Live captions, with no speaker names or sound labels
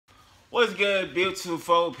What's good,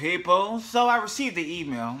 beautiful people? So I received the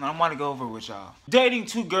email and I want to go over it with y'all. Dating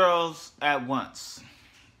two girls at once.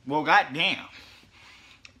 Well, goddamn.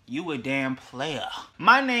 You a damn player.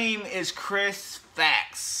 My name is Chris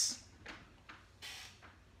Facts.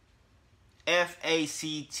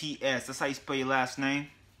 F-A-C-T-S. That's how you spell your last name.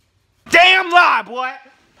 Damn lie, boy!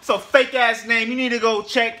 So fake ass name. You need to go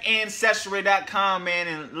check Ancestry.com, man,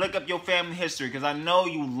 and look up your family history, because I know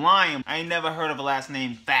you lying. I ain't never heard of a last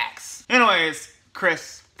name Facts. Anyways,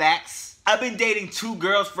 Chris Facts. I've been dating two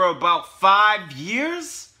girls for about 5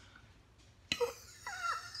 years.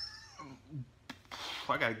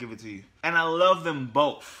 I gotta give it to you. And I love them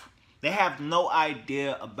both. They have no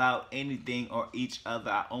idea about anything or each other.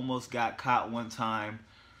 I almost got caught one time.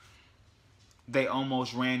 They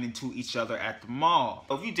almost ran into each other at the mall.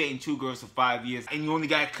 If you dating two girls for 5 years and you only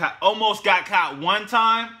got caught, almost got caught one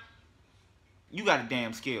time, you got a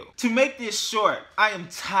damn skill. To make this short, I am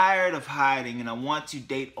tired of hiding and I want to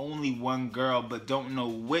date only one girl but don't know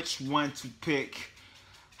which one to pick.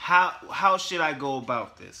 How should I go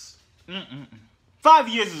about this? 5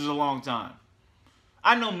 years is a long time.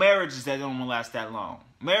 I know marriages that don't last that long.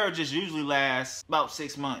 Marriages usually last about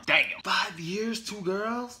 6 months. Damn. 5 years, two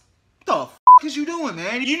girls? What the f is you doing,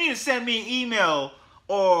 man? You need to send me an email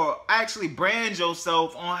or actually brand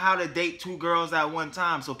yourself on how to date two girls at one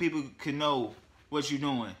time so people can know what you're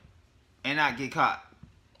doing and not get caught.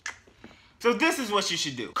 So this is what you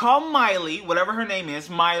should do. Call Miley, whatever her name is,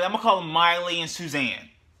 Miley. I'm gonna call them Miley and Suzanne.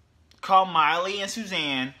 Call Miley and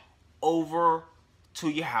Suzanne over to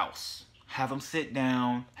your house. Have them sit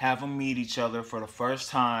down, have them meet each other for the first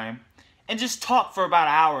time, and just talk for about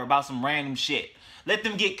an hour about some random shit. Let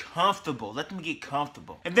them get comfortable. Let them get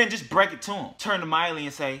comfortable. And then just break it to them. Turn to Miley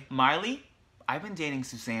and say, Miley, I've been dating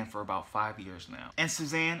Suzanne for about 5 years now. And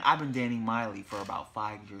Suzanne, I've been dating Miley for about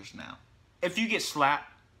 5 years now. If you get slapped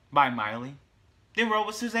by Miley, then roll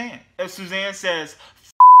with Suzanne. If Suzanne says,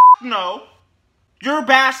 F no, you're a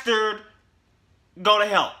bastard, go to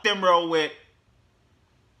hell, then roll with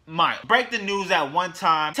Miley. Break the news at one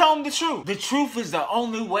time. Tell them the truth. The truth is the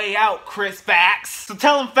only way out, Chris Facts. So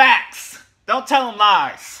tell them facts. Don't tell them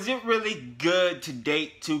lies. Is it really good to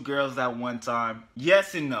date two girls at one time?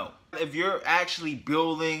 Yes and no. If you're actually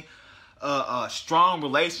building a strong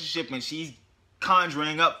relationship and she's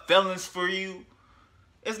conjuring up feelings for you,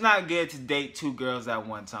 it's not good to date two girls at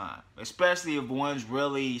one time. Especially if one's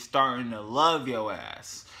really starting to love your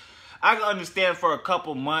ass. I can understand for a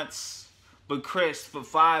couple months, but Chris, for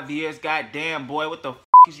 5 years, goddamn boy, what the f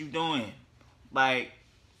is you doing? Like,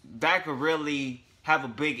 that could really have a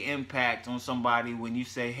big impact on somebody when you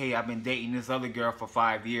say, hey, I've been dating this other girl for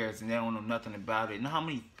 5 years and they don't know nothing about it. You know how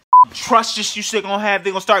many trust issues shit gonna have?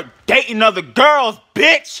 They gonna start dating other girls,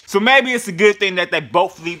 bitch! So maybe it's a good thing that they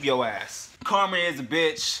both leave your ass. Karma is a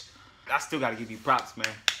bitch. I still gotta give you props, man.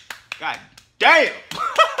 God damn!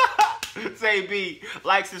 Say B,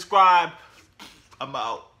 like, subscribe. I'm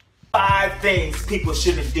out. 5 things people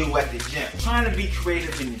shouldn't do at the gym. Trying to be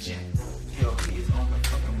creative in the gym. Yo, he's on my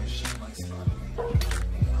fucking machine like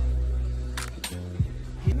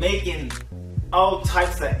making all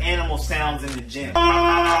types of animal sounds in the gym.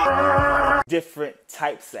 Different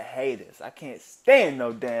types of haters. I can't stand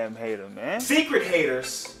no damn hater, man. Secret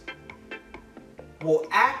haters will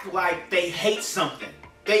act like they hate something.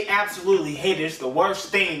 They absolutely hate it. It's the worst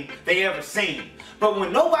thing they ever seen. But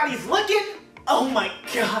when nobody's looking, oh my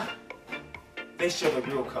God, they show the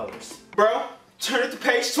real colors. Bro, turn it to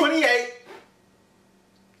page 28.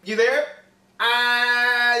 You there?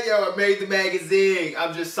 Yo, I made the magazine.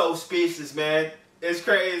 I'm just so speechless, man. It's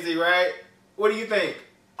crazy, right? What do you think?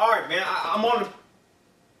 Alright, man, I'm on the...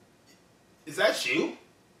 Is that you?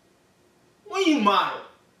 When you model?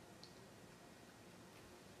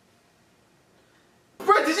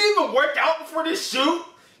 Bro, did you even work out before this shoot?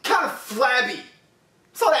 Kind of flabby.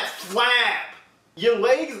 Saw that flab. Your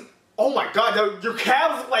legs, oh my God, your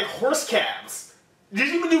calves look like horse calves. Did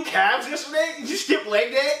you even do calves yesterday? Did you skip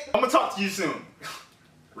leg day? I'm gonna talk to you soon.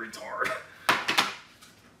 Retard.